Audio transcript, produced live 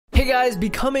Hey guys,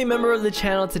 become a member of the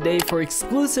channel today for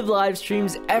exclusive live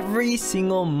streams every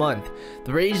single month.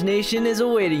 The Rage Nation is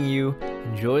awaiting you.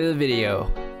 Enjoy the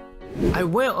video. I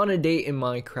went on a date in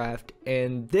Minecraft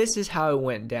and this is how it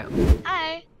went down.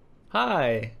 Hi.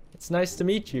 Hi. It's nice to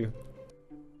meet you.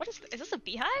 What is this a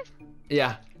beehive?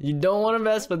 Yeah, you don't want to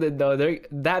mess with it though.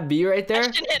 That bee right there,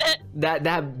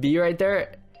 that bee right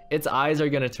there, its eyes are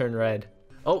gonna turn red.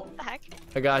 Oh, what the heck?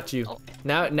 I got you. Oh.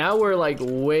 Now we're like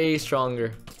way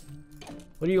stronger.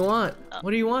 What do you want? What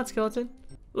do you want, skeleton?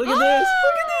 Look at this!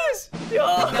 Look at this! Yo!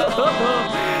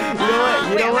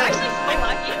 You know what?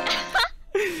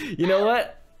 You know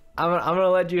what? I'm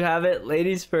gonna let you have it.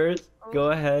 Ladies first.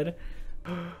 Go ahead.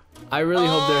 I really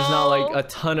hope there's not like a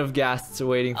ton of ghasts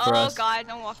waiting for us. Oh god,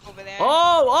 don't walk over there.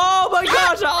 Oh my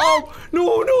gosh! Oh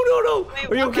no! Wait,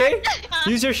 Are you okay?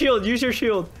 Use your shield. Use your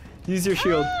shield. Use your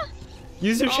shield.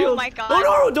 Use your shield. Oh my god. Oh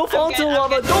no! Don't fall into the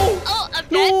lava. Don't. Oh, I'm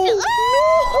No! dead.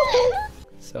 No!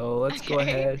 So let's go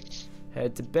ahead.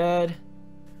 Head to bed.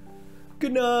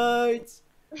 Good night.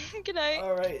 Good night.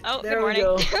 All right. Oh, there good we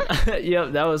morning. go.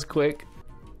 Yep, that was quick.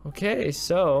 Okay,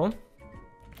 so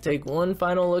take one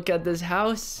final look at this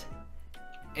house,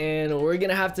 and we're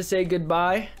gonna have to say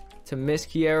goodbye to Miss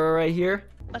Kiera right here.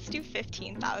 Let's do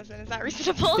 15,000. Is that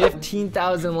reasonable?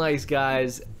 15,000 likes,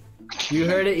 guys. You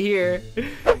heard it here.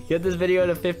 Get this video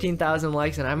to 15,000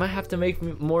 likes and I might have to make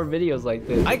more videos like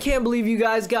this. I can't believe you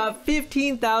guys got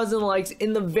 15,000 likes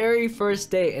in the very first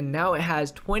day and now it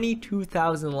has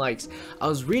 22,000 likes. I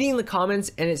was reading the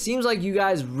comments and it seems like you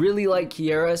guys really like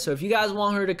Kiera, so if you guys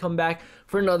want her to come back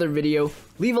for another video,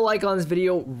 leave a like on this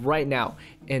video right now.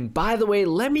 And by the way,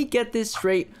 let me get this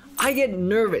straight. I get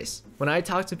nervous when I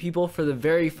talk to people for the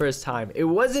very first time. It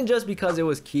wasn't just because it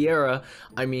was Kiera.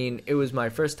 I mean, it was my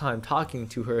first time talking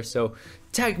to her, so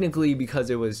technically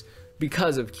because it was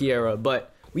because of Kiera,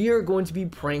 but we are going to be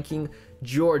pranking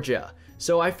Georgia.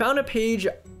 So I found a page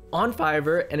on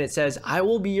Fiverr and it says, I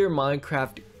will be your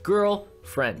Minecraft girl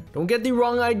friend. Don't get the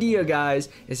wrong idea, guys.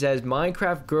 It says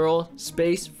Minecraft girl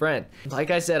space friend.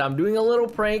 Like I said, I'm doing a little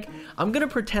prank. I'm gonna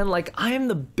pretend like I am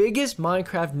the biggest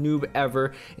Minecraft noob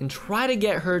ever and try to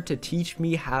get her to teach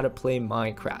me how to play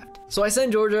Minecraft. So I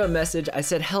sent Georgia a message. I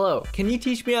said, hello, can you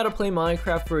teach me how to play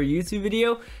Minecraft for a YouTube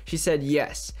video? She said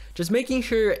yes. Just making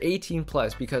sure you're 18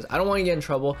 plus because I don't want to get in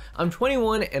trouble. I'm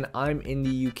 21 and I'm in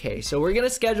the UK. So we're gonna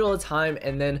schedule a time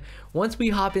and then once we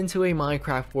hop into a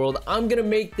Minecraft world, I'm gonna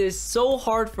make this so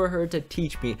hard for her to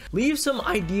teach me. Leave some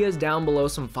ideas down below,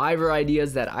 some Fiverr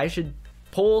ideas that I should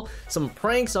pull, some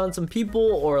pranks on some people,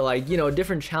 or like, you know,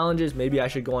 different challenges. Maybe I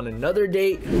should go on another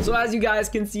date. So as you guys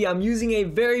can see, I'm using a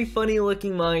very funny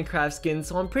looking Minecraft skin,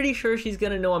 so I'm pretty sure she's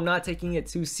gonna know I'm not taking it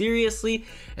too seriously.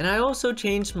 And I also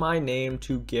changed my name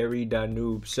to Gary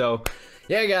Danoob. So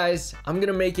yeah guys, I'm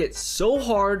gonna make it so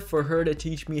hard for her to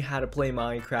teach me how to play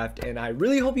Minecraft, and I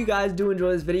really hope you guys do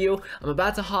enjoy this video. I'm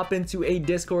about to hop into a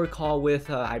Discord call with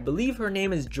I believe her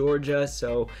name is Georgia.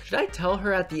 So should I tell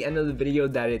her at the end of the video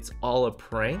that it's all a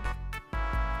prank?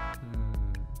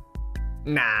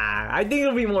 Nah, I think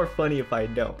it'll be more funny if I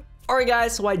don't. Alright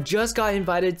guys, so I just got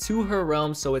invited to her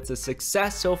realm, so it's a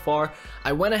success so far.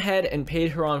 I went ahead and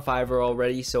paid her on Fiverr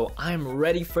already, so I'm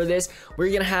ready for this.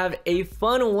 We're gonna have a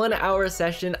fun 1 hour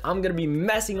session. I'm gonna be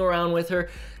messing around with her.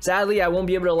 Sadly, I won't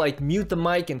be able to like mute the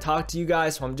mic and talk to you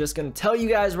guys, so I'm just gonna tell you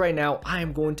guys right now, I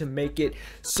am going to make it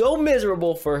so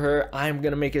miserable for her. I'm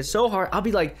gonna make it so hard. I'll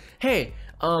be like, hey,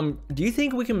 do you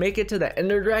think we can make it to the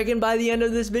Ender Dragon by the end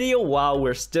of this video while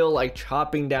we're still like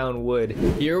chopping down wood?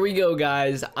 Here we go,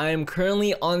 guys. I am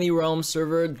currently on the realm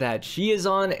server that she is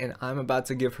on, and I'm about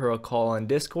to give her a call on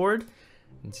Discord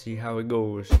and see how it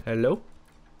goes. Hello?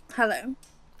 Hello.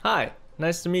 Hi,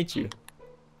 nice to meet you.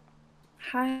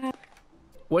 Hi.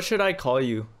 What should I call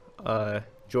you?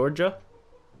 Georgia?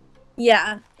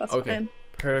 Yeah, that's Okay, fine.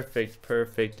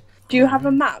 perfect. Do you have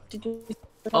a map? Did you?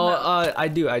 Oh, I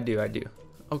do.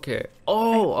 Okay.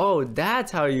 Oh, that's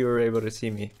how you were able to see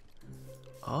me.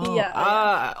 Oh,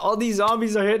 yeah. All these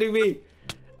zombies are hitting me.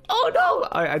 Oh no,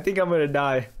 I think I'm gonna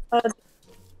die.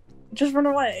 Just run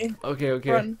away. Okay.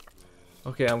 Run.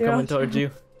 Okay, I'm coming towards you.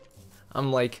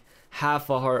 I'm like half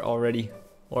a heart already,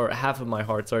 or half of my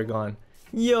hearts are gone.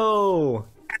 Yo.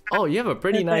 Oh, you have a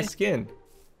pretty nice skin.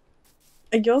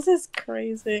 Yours is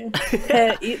crazy.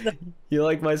 Here, eat them. You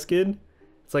like my skin?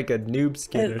 It's like a noob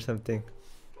skin or something.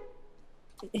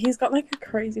 He's got like a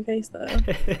crazy face though.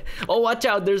 Oh, watch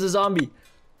out, there's a zombie.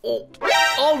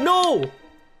 Oh no!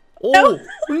 Oh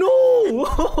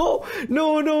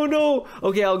no!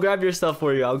 Okay, I'll grab your stuff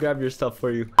for you.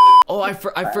 Oh, I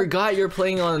forgot you're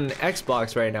playing on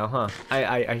Xbox right now, huh?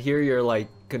 I hear your like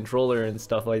controller and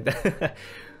stuff like that.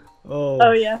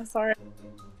 Oh yeah, sorry.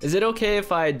 Is it okay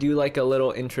if I do like a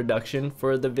little introduction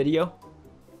for the video?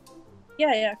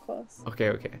 Yeah, of course.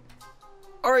 Okay.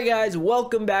 Alright guys,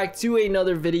 welcome back to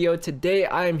another video. Today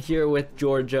I'm here with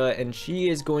Georgia and she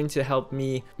is going to help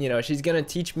me, she's gonna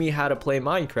teach me how to play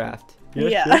Minecraft.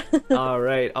 Yeah.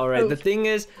 Alright. The thing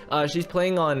is, she's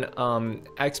playing on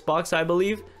Xbox, I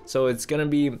believe. So it's gonna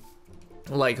be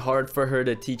like hard for her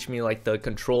to teach me like the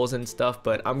controls and stuff,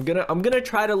 but I'm gonna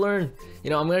try to learn.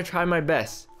 I'm gonna try my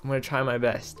best.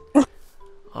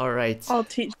 Alright. I'll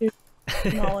teach you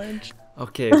knowledge.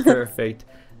 Okay, perfect.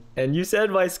 And you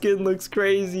said my skin looks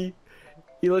crazy.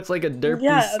 He looks like a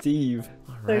derpy Steve.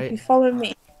 So Alright. if you follow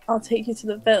me, I'll take you to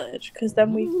the village, because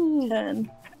then we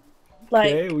can,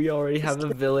 like... Okay, we already have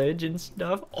a village and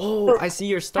stuff. Oh, I see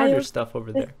your starter stuff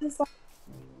over there.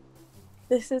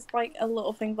 This is like a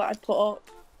little thing that I put up.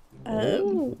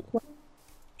 Trying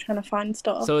to find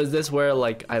stuff. So is this where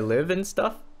like I live and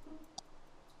stuff?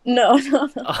 No.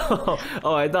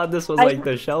 Oh, I thought this was like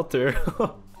the shelter.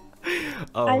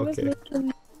 I was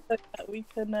looking so that we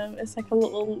can, it's like a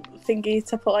little thingy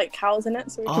to put like cows in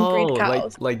it, so we can breed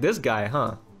cows. like this guy,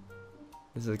 huh?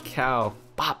 This is a cow.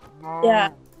 Bop.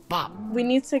 Yeah. Bop. We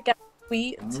need to get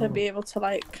wheat to be able to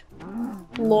like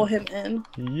lure him in.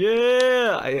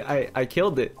 Yeah, I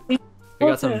killed it. I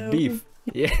got some beef.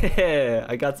 Yeah,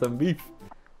 I got some beef.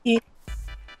 Yeah.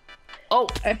 Oh.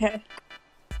 Okay.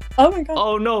 Oh my god.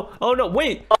 Oh no,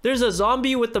 wait, there's a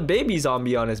zombie with a baby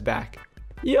zombie on his back.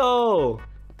 Yo,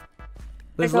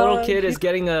 this little kid is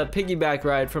getting a piggyback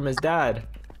ride from his dad.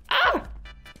 Ah!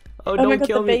 Oh, don't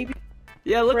kill me. Baby.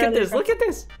 Yeah, look at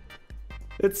this,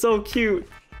 it's so cute.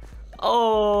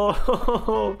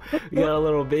 Oh, we got a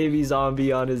little baby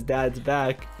zombie on his dad's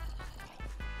back.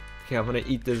 Okay, I'm gonna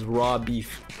eat this raw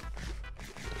beef.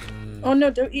 Oh no,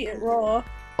 don't eat it raw.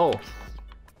 Oh.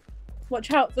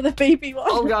 Watch out for the baby one.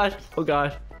 Oh gosh.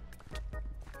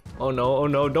 Oh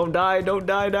no, don't die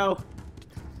now.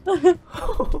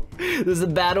 This is the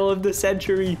battle of the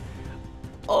century.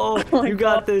 Oh, you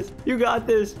got this.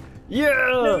 Yeah.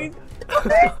 No,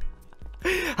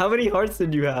 how many hearts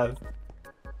did you have?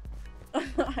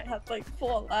 I had like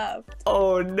 4 left.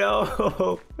 Oh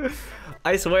no.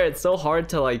 I swear it's so hard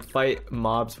to like fight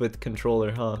mobs with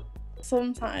controller, huh?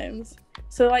 Sometimes.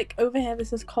 So like over here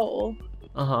this is coal.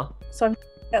 Uh-huh. So I'm gonna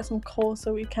get some coal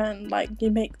so we can like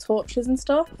you make torches and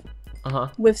stuff. Uh-huh.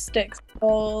 With sticks and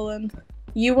coal, and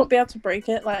you won't be able to break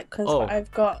it like because I've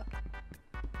got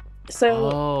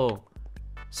so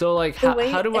like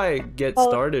how do I get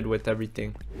started with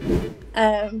everything?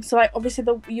 So like obviously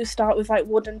you start with like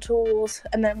wooden tools,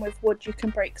 and then with wood you can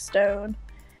break stone,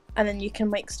 and then you can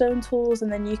make stone tools, and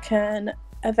then you can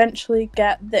eventually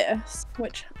get this,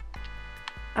 which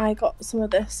I got some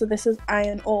of this. So this is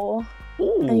iron ore.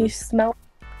 Ooh. And you smelt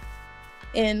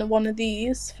in one of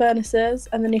these furnaces,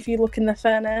 and then if you look in the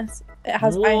furnace it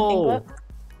has iron ingots.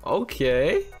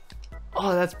 Okay.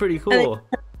 Oh, that's pretty cool.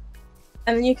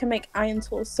 And then you can make iron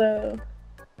tools. So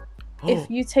if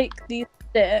you take these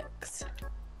sticks...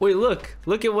 Wait, look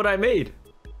at what I made.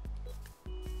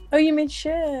 Oh, you made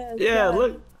shears. Yeah,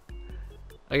 look.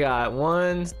 I got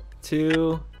 1,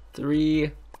 2,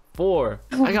 3, 4.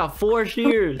 I got 4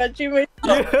 shears. But you made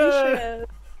shears.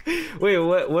 Wait,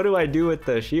 what do I do with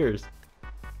the shears?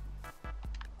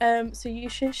 So you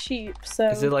shear sheep. So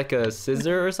is it like a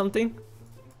scissor or something?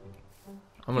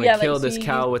 I'm gonna kill this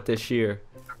cow with this shear.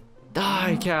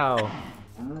 Die, cow.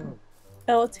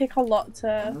 It'll take a lot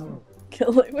to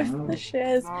kill it with the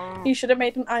shears. You should have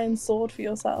made an iron sword for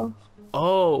yourself.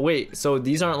 Oh wait, so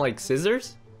these aren't like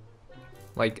scissors?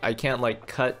 Like I can't like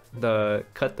cut the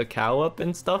cow up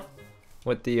and stuff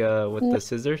with the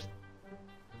scissors?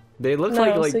 They look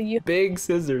like big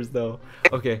scissors though.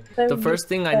 Okay, the first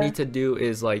thing I need to do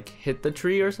is like hit the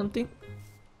tree or something?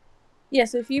 Yeah,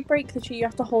 so if you break the tree, you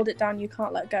have to hold it down, you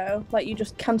can't let go. Like you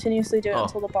just continuously do it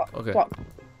until the block.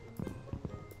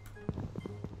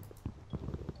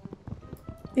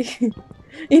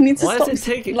 You need to Why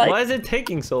is it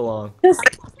taking so long?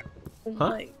 Huh?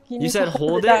 Like, you said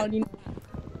hold it?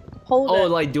 Hold it.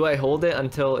 Like do I hold it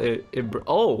until it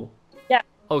yeah.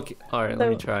 Okay, alright, let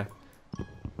me try.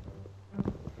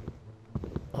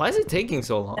 Why is it taking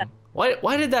so long? Yeah.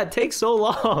 Why did that take so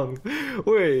long?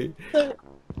 Wait.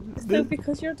 So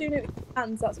because you're doing it with your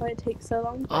hands, that's why it takes so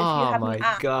long. Oh my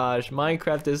gosh,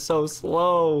 Minecraft is so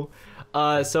slow.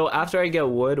 So after I get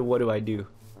wood, what do I do?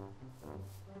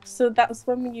 So that's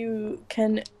when you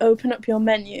can open up your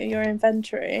menu, your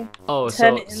inventory. Oh,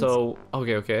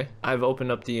 okay. I've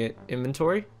opened up the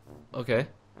inventory. Okay.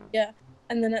 Yeah,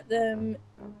 and then at the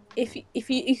if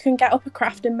you can get up a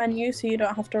crafting menu, so you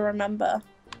don't have to remember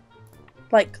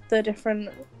like the different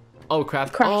Oh,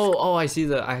 craft. Craft. Oh, I see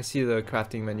the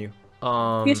crafting menu.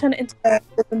 You turn it into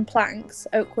wooden planks,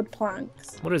 oak wood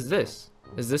planks. What is this?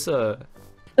 Is this a?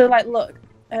 So like, look,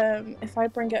 if I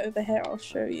bring it over here, I'll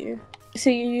show you. So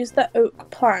you use the oak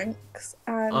planks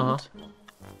and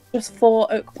just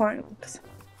 4 oak planks.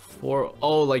 4.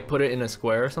 Oh, like put it in a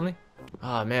square or something?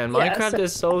 Ah, man, Yeah, Minecraft so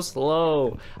is so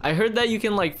slow. I heard that you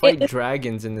can like fight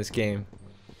dragons in this game.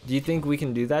 Do you think we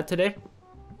can do that today?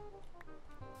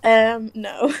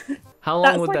 No. How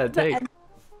long would like that take?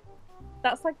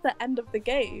 That's like the end of the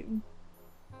game.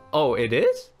 Oh, it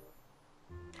is?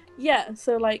 Yeah,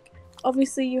 so like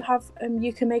obviously you have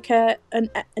you can make a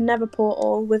nether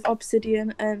portal with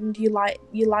obsidian, and you light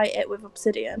it with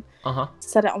obsidian.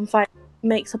 Set it on fire,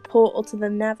 makes a portal to the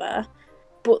nether.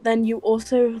 But then you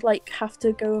also like have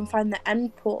to go and find the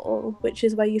end portal, which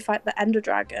is where you fight the ender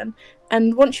dragon.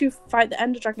 And once you fight the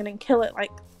ender dragon and kill it,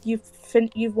 like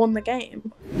you've won the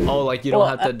game. Oh, like you don't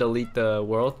have to delete the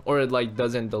world, or it like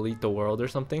doesn't delete the world or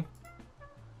something?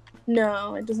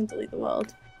 No, it doesn't delete the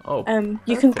world. Oh,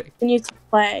 you can continue to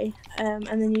play, and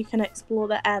then you can explore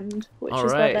the end, which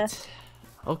is where the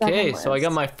okay, so I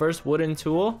got my first wooden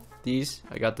tool. These,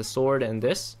 I got the sword and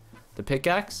this, the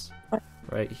pickaxe,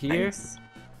 right here. Nice.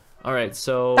 All right,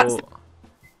 so,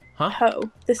 Hoe.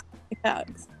 This is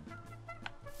pickaxe.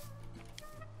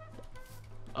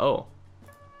 Oh,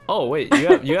 wait,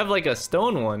 you have like a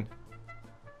stone one.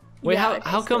 Wait, Yeah,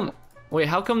 how come? Wait,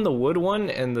 how come the wood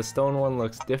one and the stone one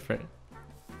looks different?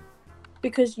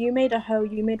 Because you made a hoe,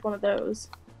 you made one of those.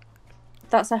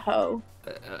 That's a hoe.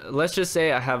 Let's just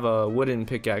say I have a wooden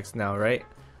pickaxe now, right?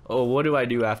 Oh, what do I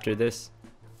do after this?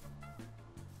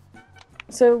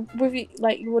 So with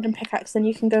like your wooden pickaxe, then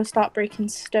you can go start breaking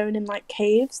stone in like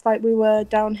caves, like we were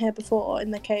down here before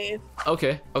in the cave.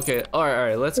 Okay. All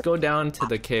right. Let's go down to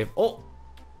the cave. Oh,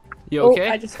 you okay?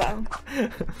 Oh, I just fell.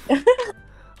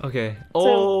 Okay.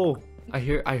 Oh, I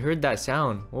heard that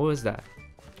sound. What was that?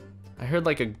 I heard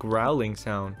like a growling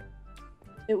sound.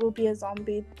 It will be a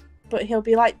zombie, but he'll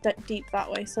be like deep that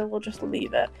way, so we'll just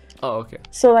leave it. Oh, okay.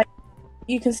 So like,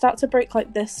 you can start to break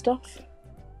like this stuff.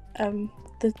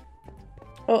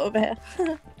 Over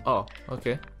here. Oh,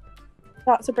 okay.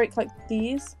 Start to break like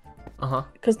these.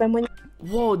 Because then when.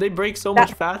 Whoa, they break so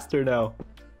much faster now.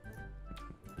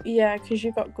 Yeah, because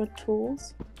you got good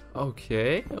tools.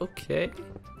 Okay.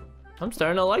 I'm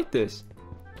starting to like this.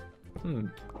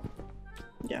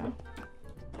 Yeah.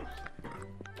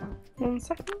 1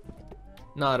 second.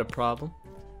 Not a problem.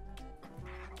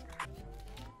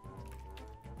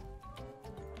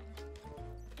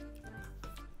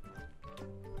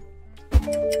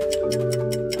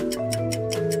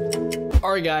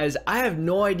 Alright guys, I have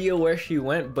no idea where she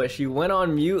went, but she went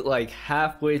on mute like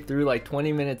halfway through, like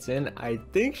 20 minutes in. I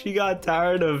think she got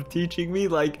tired of teaching me.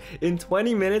 Like in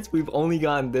 20 minutes, we've only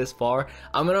gotten this far.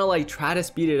 I'm gonna like try to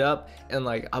speed it up, and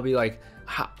like I'll be like,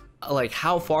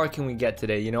 how far can we get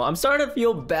today? You know, I'm starting to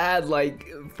feel bad like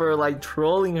for like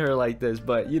trolling her like this,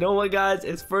 but you know what guys,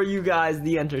 it's for you guys,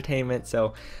 the entertainment.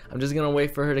 So I'm just gonna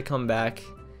wait for her to come back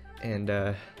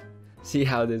and see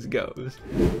how this goes.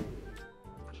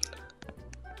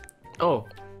 Oh,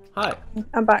 hi.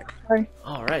 I'm back. Sorry.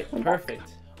 All right,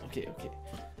 perfect. Okay.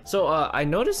 So I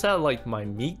noticed that like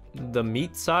the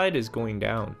meat side is going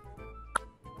down.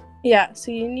 Yeah,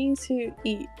 so you need to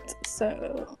eat.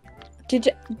 So do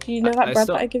you know that bread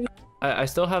that I give you? I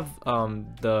still have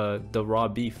the raw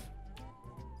beef.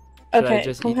 Should I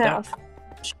just eat that?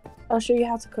 I'll show you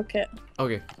how to cook it.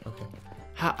 Okay.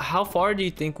 How far do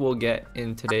you think we'll get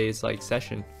in today's like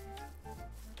session?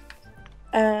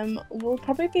 We'll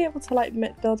probably be able to like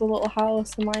build a little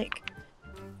house and like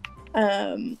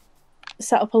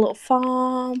set up a little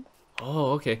farm.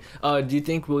 Oh, okay. Do you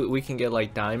think we can get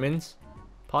like diamonds,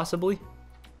 possibly?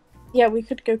 Yeah, we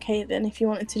could go caving if you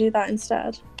wanted to do that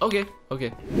instead. Okay. Oh,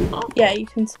 yeah, you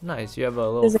can. Nice. You have a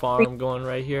little farm going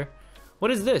right here. What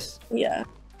is this? Yeah,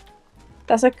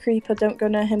 that's a creeper. Don't go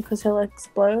near him because he'll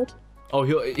explode. Oh,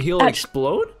 he'll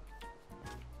explode?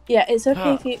 Yeah, it's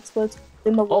okay if he explodes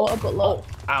in the water, but look.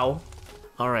 Ow.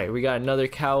 All right, we got another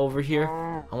cow over here.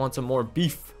 I want some more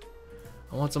beef.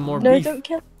 No, don't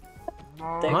kill it.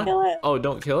 Don't kill it. Oh,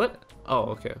 don't kill it? Oh,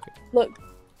 okay. Look,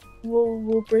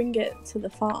 we'll bring it to the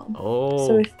farm. Oh.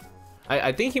 So if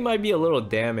I think he might be a little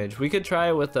damaged. We could try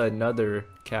it with another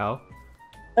cow.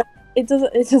 it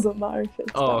doesn't matter if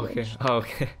it's damaged.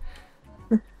 Okay.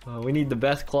 We need the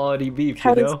best quality beef,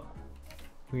 you know?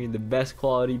 We need the best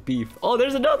quality beef. Oh,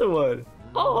 there's another one.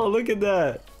 Oh, look at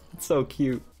that. It's so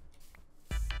cute.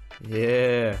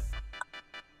 Yeah.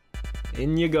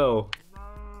 In you go.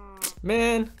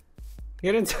 Man.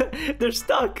 Get into they're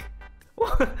stuck.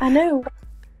 I know.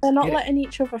 They're not Get it. letting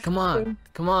each other Come through. on.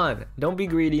 Come on. Don't be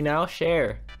greedy now.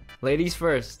 Share. Ladies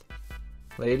first.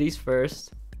 Ladies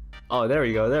first. Oh, there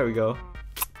we go. There we go.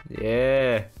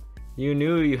 Yeah. You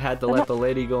knew you had to let the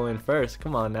lady go in first.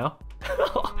 Come on now.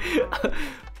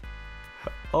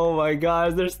 Oh my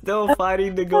gosh, they're still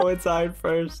fighting to go inside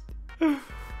first.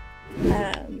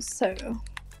 So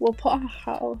we'll put our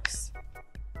house.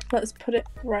 Let's put it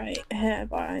right here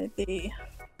by the.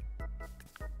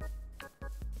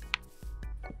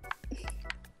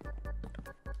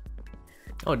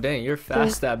 Oh dang, you're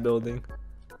fast at building.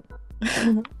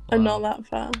 I'm not that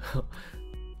far.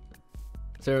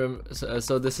 So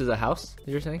this is a house,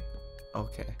 you're saying?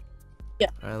 Okay. Yeah.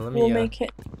 All right, let me. We'll make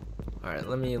it. All right,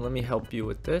 let me help you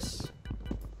with this.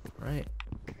 All right.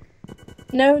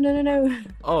 No.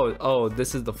 Oh,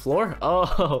 this is the floor.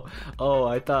 Oh,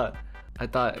 I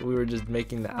thought we were just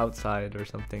making the outside or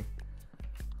something.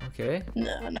 Okay.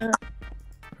 No.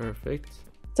 Perfect.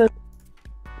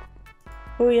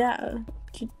 Oh yeah.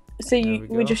 So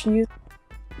we just use.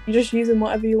 You're just using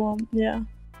whatever you want. Yeah.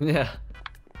 Yeah.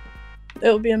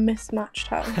 It'll be a mismatched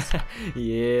house.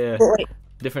 Yeah. But wait,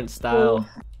 Different style.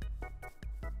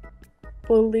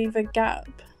 we'll leave a gap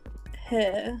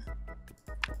here.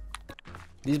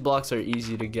 These blocks are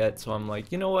easy to get, so I'm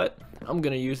like, you know what? I'm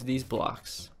gonna use these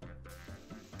blocks.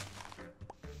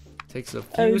 Takes a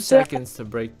few seconds to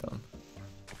break them.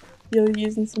 You're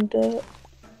using some dirt.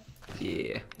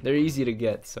 Yeah, they're easy to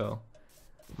get, so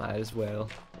might as well.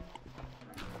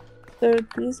 So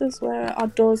this is where our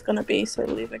door's gonna be, so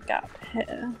we'll leave a gap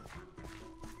here.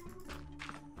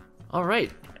 All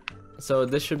right, so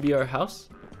this should be our house.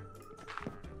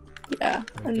 Yeah,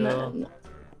 There we and go. then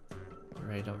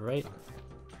All right.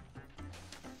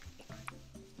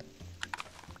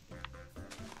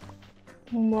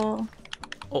 one more.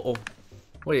 Oh.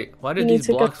 Wait, why did need these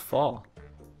to go- blocks fall?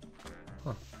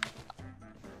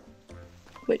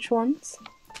 Which ones?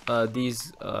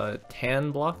 These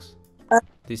tan blocks.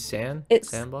 These sand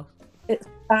it's- blocks. It's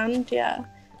sand, yeah.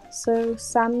 So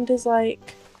sand is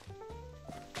like,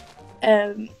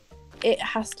 it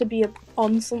has to be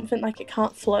on something, like it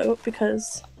can't float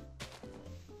because.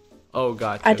 Oh,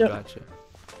 gotcha. I don't- Gotcha.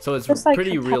 So it's Just like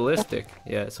pretty a realistic.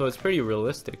 Yeah. So it's pretty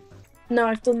realistic. No,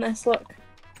 I've done this.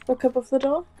 Look above the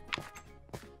door.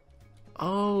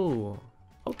 Oh.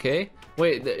 Okay.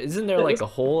 Wait, isn't there It like was- a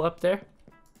hole up there?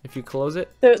 If you close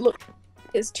it. So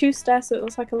it's 2 stairs, so it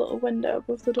looks like a little window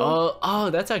above the door. Oh,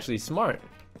 that's actually smart.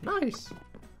 Nice.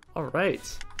 All right.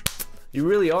 You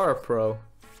really are a pro.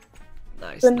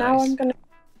 Nice. So now nice. I'm gonna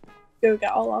go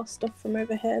get all our stuff from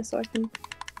over here so I can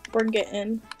bring it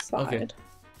inside. Okay.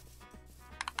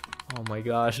 Oh my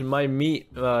gosh, my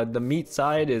meat, the meat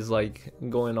side is like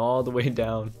going all the way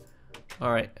down.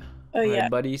 All right. Oh All right, yeah.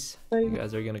 buddies. So You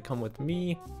guys are gonna come with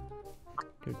me.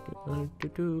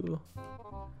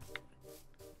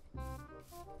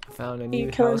 Found a new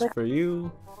killing house the- for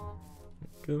you.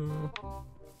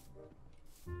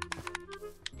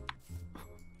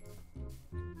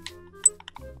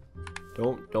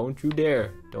 Don't you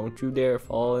dare. Don't you dare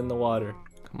fall in the water.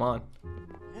 Come on.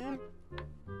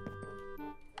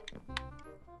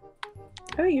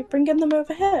 Oh, you're bringing them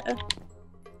over here.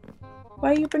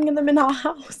 Why are you bringing them in our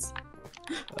house?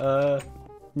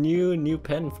 New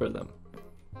pen for them.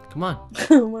 Come on.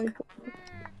 Oh my god.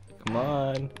 Come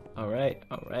on. All right.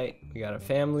 We got a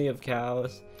family of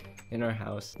cows in our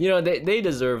house. You know, they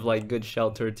deserve like good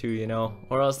shelter too, you know,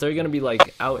 or else they're gonna be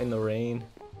like out in the rain.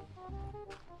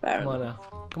 Fair Come on enough.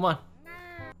 now. Come on.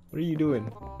 What are you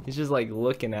doing? He's just like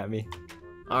looking at me.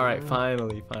 All right,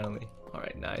 finally. All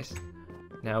right, nice.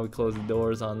 Now we close the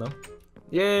doors on them.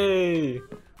 Yay! All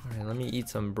right, let me eat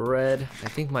some bread. I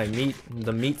think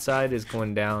the meat side is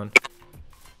going down.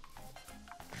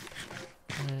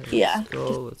 All right, Yeah.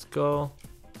 Let's go.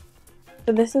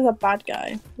 So this is a bad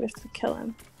guy. We have to kill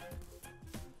him.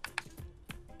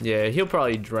 Yeah, he'll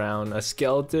probably drown. A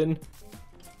skeleton.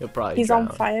 He'll probably He's drown.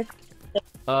 on fire.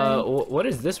 What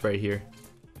is this right here?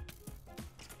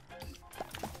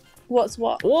 What's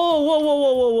what?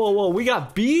 Whoa! We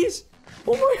got bees?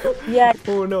 Oh my god. Yeah.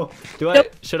 Oh no.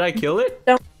 Nope. Should I kill it?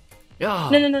 Don't. Yeah.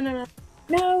 No. No.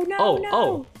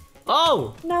 Oh.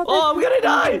 No, Oh, I'm gonna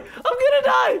die.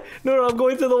 No, I'm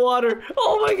going to the water.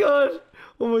 Oh my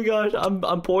gosh.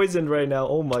 I'm poisoned right now.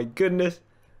 Oh my goodness.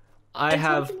 I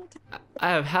have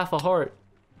half a heart.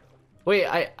 Wait,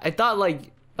 I thought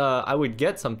like I would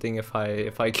get something if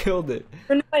I killed it.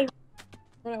 Run away.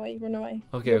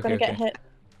 Okay, You're gonna get okay. hit.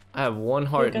 I have 1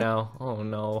 heart Okay. now. Oh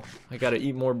no. I gotta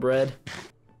eat more bread.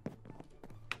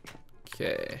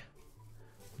 Okay.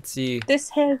 Let's see. This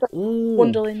here is a Ooh.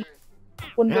 wandering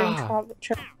Yeah.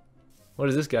 trap. What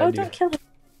does this guy Oh, do? don't kill him.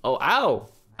 Oh, ow!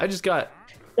 I just got.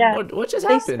 Yeah. What just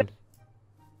They happened?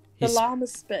 The He's-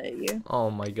 llamas spit at you.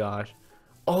 Oh my gosh.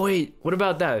 Oh wait, what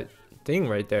about that thing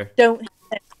right there? Don't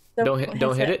hit it.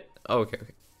 Don't hit it. Oh, okay.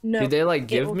 No. Did they like it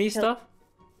give will me kill- stuff?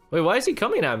 Wait, why is he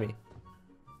coming at me?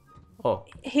 Oh.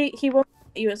 He won't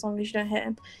hit you as long as you don't hit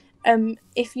him.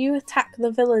 If you attack the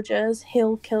villagers,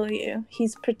 he'll kill you. He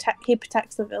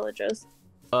protects the villagers.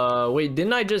 Wait,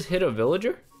 didn't I just hit a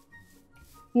villager?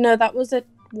 No, that was a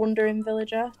wandering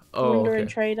villager. Oh, Wandering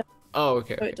okay. trader. Oh,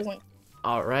 okay. So it doesn't.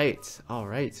 All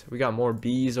right. We got more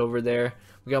bees over there.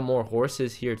 We got more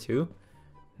horses here too.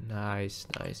 Nice.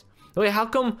 Wait, how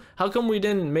come we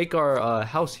didn't make our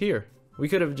house here? We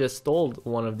could have just stole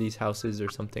one of these houses or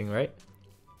something, right?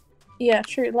 Yeah,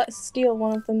 true. Let's steal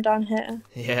one of them down here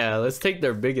Yeah, let's take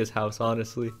their biggest house,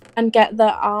 honestly. and get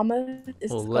the armor.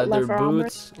 It's Well, got leather armor.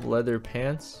 boots, leather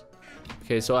pants.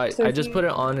 Okay, so I So just you- put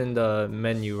it on in the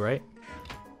menu, right?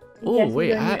 Oh, Yes, wait,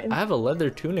 you're I in- have a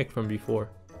leather tunic from before.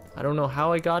 I don't know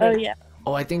how I got Oh it. yeah.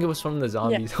 Oh, I think it was from the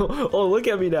zombies. Oh, look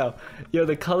at me now. Yo,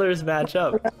 the colors match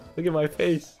up. Look at my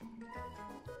face.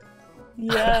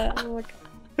 Yeah. Oh my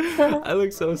God. I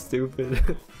look so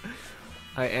stupid.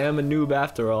 I am a noob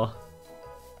after all.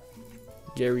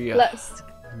 Gary Let's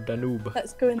Danoob.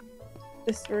 go in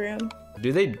this room.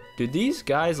 Do these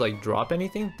guys like drop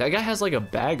anything? That guy has like a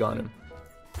bag on him.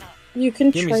 You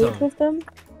can Give me trade some. with them.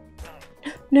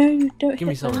 No, you don't. Give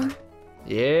me hit some. them.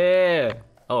 Yeah.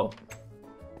 Oh.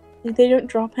 They don't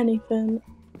drop anything.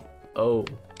 Oh.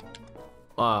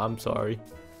 I'm sorry.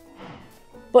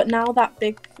 But now that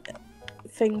big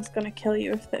thing's gonna kill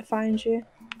you if it finds you.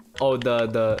 Oh, oh,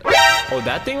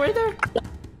 that thing right there?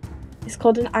 It's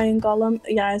called an iron golem.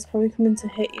 Yeah, it's probably coming to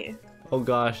hit you. Oh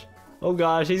gosh. Oh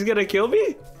gosh, he's gonna kill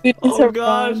me? You need Oh to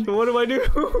gosh, run. what do I do?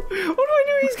 What do I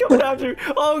do? He's coming after me.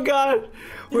 Oh god.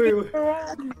 Wait.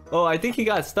 Run. Oh, I think he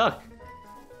got stuck.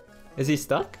 Is he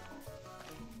stuck?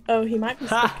 Oh, he might be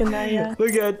stuck in there, yeah.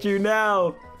 Look at you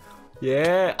now.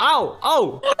 Yeah. Ow!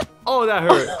 Oh! Oh, that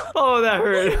hurt. Oh, that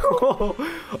hurt.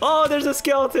 Oh, there's a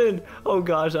skeleton. Oh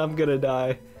gosh, I'm gonna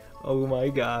die. Oh my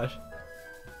gosh.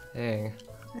 Dang.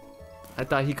 I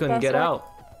thought he couldn't That's get why-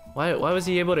 out. Why was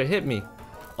he able to hit me?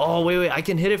 Oh, wait, I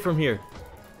can hit it from here.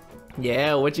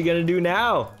 Yeah, what you gonna do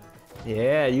now?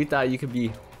 Yeah, you thought you could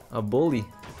be a bully.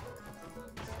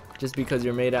 Just because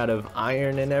you're made out of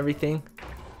iron and everything.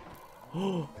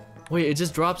 Oh, wait, it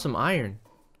just dropped some iron.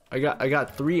 I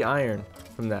got 3 iron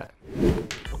from that.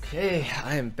 Okay,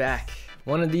 I am back.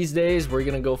 One of these days, we're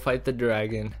gonna go fight the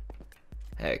dragon.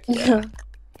 Heck yeah.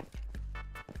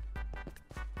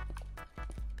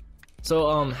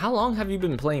 So, how long have you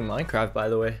been playing Minecraft, by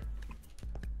the way?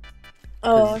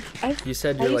 Oh, You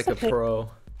said I you're used like a to play- pro.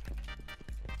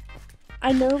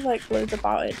 I know like loads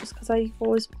about it just because I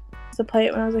always used to play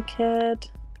it when I was a kid.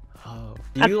 Oh.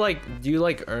 Do you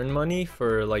like earn money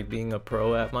for like being a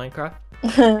pro at Minecraft?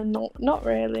 Not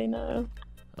really, no.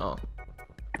 Oh.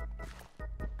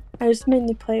 I just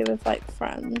mainly play with like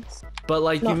friends. But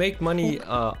like you Not- make money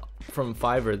from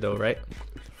Fiverr though, right?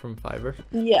 From Fiverr?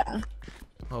 Yeah.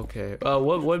 Okay.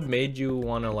 What made you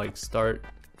want to like start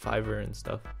Fiverr and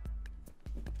stuff?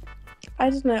 I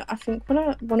don't know. I think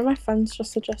one of my friends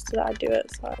just suggested I do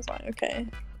it, so I was like, okay.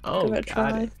 Oh, Give it a got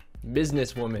try. it.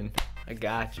 Businesswoman. I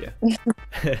gotcha.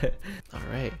 All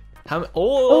right.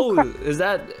 Oh, is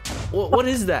that what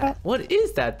is that? What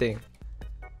is that thing?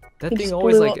 That It thing just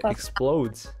always blew like up.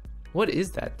 explodes. What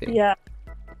is that thing? Yeah.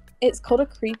 It's called a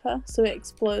creeper, so it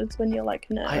explodes when you're like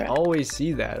near I it. always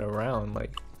see that around.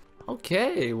 Like,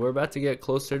 okay, we're about to get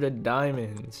closer to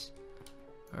diamonds.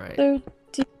 All right. So,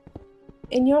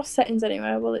 in your settings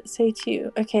anyway, will it say to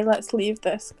you, okay, let's leave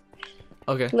this.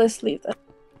 Okay. Let's leave this.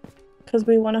 Because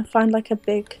we want to find like a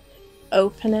big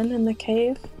opening in the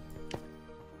cave.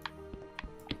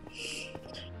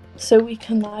 So we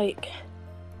can like,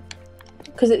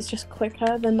 because it's just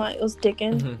quicker than like us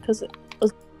digging. Mhm. Because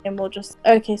us digging will just,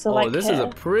 okay, so Oh, like this is a here.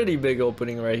 pretty big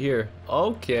opening right here.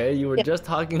 Okay, you were Yeah. just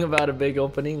talking about a big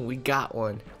opening. We got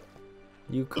one.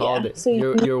 You called Yeah, it. so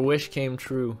you- Your wish came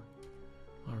true.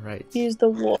 All right. Use the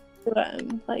wall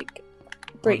to like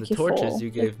break the your torches fall. you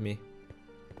gave me.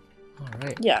 All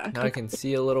right. Yeah. Now I can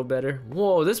see a little better.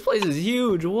 Whoa, this place is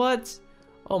huge. What?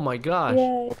 Oh my gosh.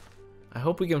 Yay. I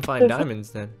hope we can find So-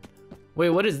 diamonds then. Wait,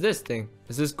 what is this thing?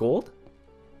 Is this gold?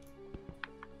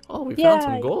 Oh, we found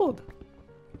some Yeah. gold.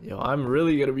 Yo, I'm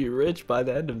really gonna be rich by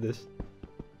the end of this.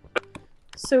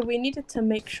 So we needed to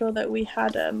make sure that we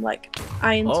had like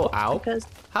iron Oh, tools ow. because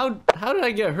How did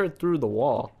I get hurt through the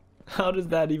wall? How does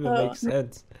that even Oh, make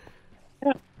sense?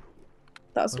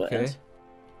 that's Okay. weird.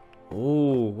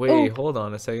 Oh, wait, Oh. hold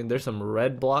on a second. There's some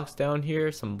red blocks down here,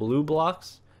 some blue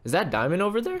blocks. Is that diamond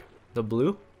over there? The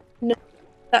blue? No,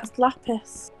 that's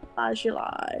lapis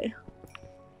lazuli.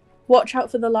 Watch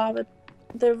out for the lava.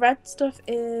 The red stuff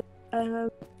is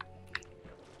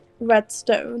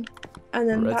redstone, and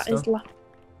then that is lapis.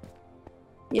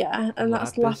 Yeah, and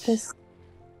that's lapis.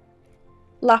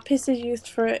 Lapis is used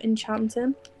for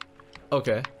enchanting.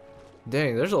 Okay.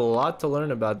 Dang, there's a lot to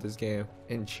learn about this game.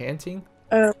 Enchanting?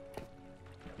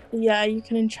 Yeah, you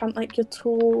can enchant like your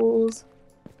tools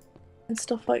and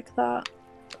stuff like that.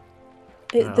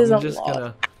 There's a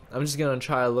lot. I'm just gonna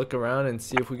try to look around and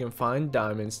see if we can find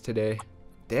diamonds today.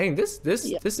 Dang, this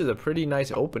is a pretty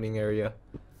nice opening area.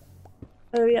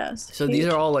 Oh yes. So these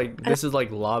are all like, this is like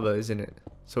lava, isn't it?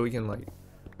 So we can like.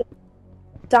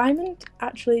 Diamond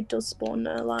actually does spawn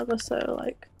near lava, so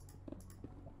like.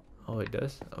 Oh, it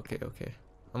does? Okay, okay.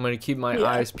 I'm gonna keep my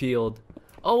eyes peeled.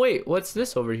 Oh wait, what's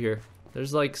this over here?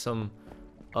 There's like some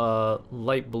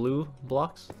light blue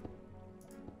blocks.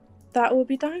 That would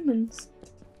be diamonds.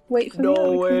 Wait for me.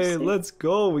 No way, let's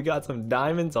go. We got some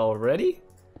diamonds already?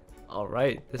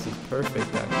 Alright, this is perfect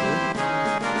actually.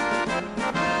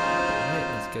 Alright,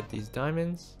 let's get these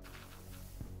diamonds.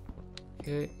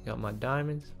 Okay, got my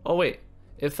diamonds. Oh wait,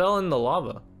 it fell in the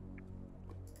lava.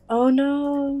 Oh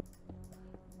no.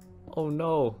 Oh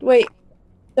no. Wait.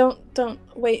 Don't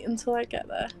wait until I get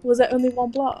there. Was it only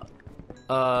one block?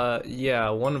 Yeah,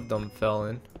 one of them fell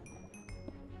in.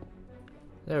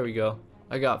 There we go.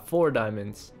 I got 4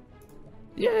 diamonds.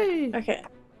 Yay! Okay.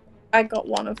 I got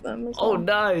one of them as well. Oh,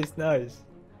 nice, nice.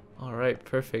 Alright,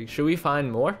 perfect. Should we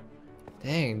find more?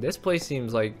 Dang, this place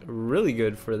seems like really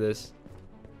good for this.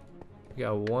 We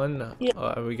got one.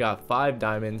 Yeah. We got 5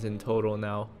 diamonds in total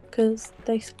now. Because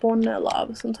they spawn near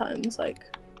lava sometimes, like.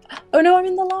 Oh no, I'm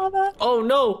in the lava! Oh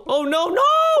no! Oh no, no!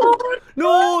 Oh,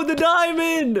 no, the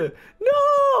diamond! No!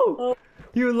 Oh.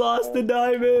 You lost the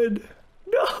diamond!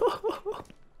 No!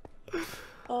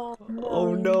 Oh no.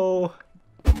 Oh no.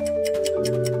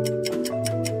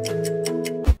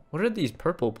 What are these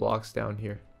purple blocks down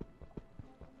here?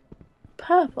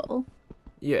 Purple?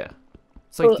 Yeah.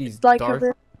 It's like these like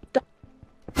dark...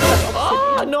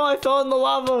 Oh no, I fell in the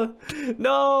lava!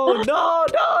 No, no,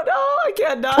 no, no! I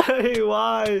can't die!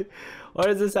 Why? Why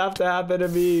does this have to happen to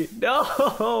me?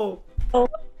 No! Oh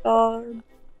god.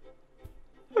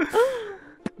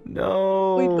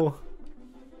 No!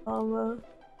 Lava.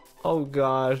 Oh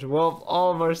gosh. Well,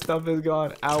 all of our stuff is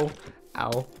gone. Ow.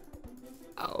 Ow.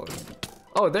 Ow.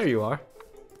 Oh, there you are.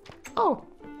 Oh.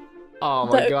 Oh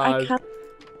my gosh.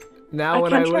 Now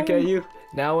when I look at you,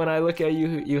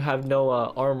 you have no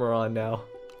armor on now.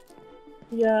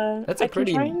 Yeah. That's a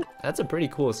pretty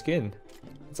cool skin.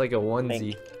 It's like a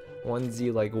onesie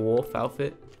like wolf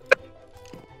outfit.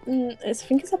 I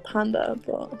think it's a panda,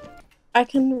 but I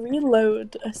can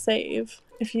reload a save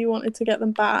if you wanted to get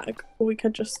them back, or we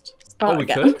could just start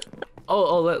again. Could?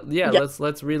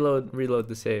 Let's reload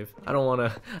the save. I don't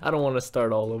wanna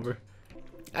start all over.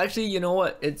 Actually, you know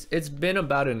what? It's been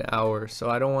about an hour, so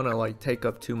I don't wanna like take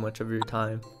up too much of your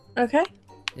time. Okay.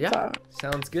 Yeah,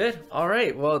 sounds good. All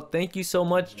right. Well, thank you so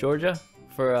much, Georgia,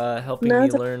 for helping me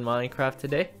learn Minecraft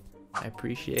today. I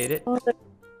appreciate it. Oh, it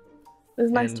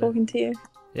was nice talking to you.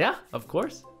 Yeah, of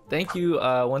course. Thank you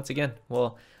once again.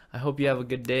 Well, I hope you have a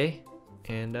good day.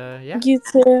 And yeah. You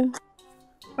too.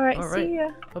 All right. See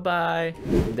ya. Bye-bye.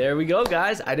 There we go,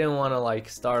 guys. I didn't want to like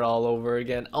start all over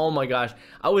again. Oh my gosh.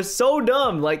 I was so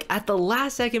dumb. Like at the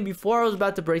last second before I was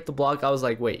about to break the block, I was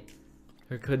like, wait,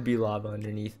 there could be lava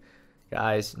underneath.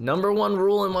 Guys, #1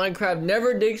 rule in Minecraft,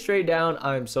 never dig straight down.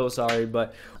 I'm so sorry,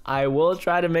 but I will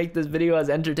try to make this video as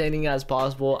entertaining as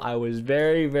possible. I was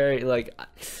very like,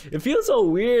 it feels so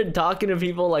weird talking to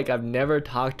people like I've never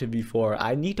talked to before.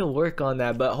 I need to work on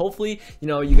that, but hopefully, you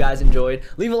know, you guys enjoyed.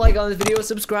 Leave a like on this video,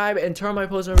 subscribe, and turn on my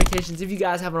post notifications if you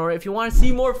guys haven't already. If you want to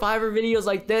see more Fiverr videos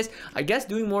like this, I guess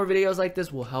doing more videos like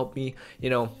this will help me, you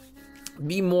know,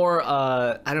 be more,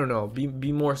 I don't know,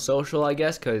 be more social, I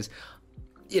guess, because,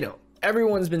 you know,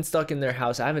 everyone's been stuck in their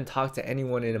house. I haven't talked to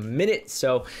anyone in a minute,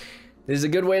 so this is a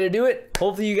good way to do it.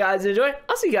 Hopefully you guys enjoy.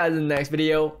 I'll see you guys in the next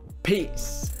video.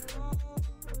 Peace.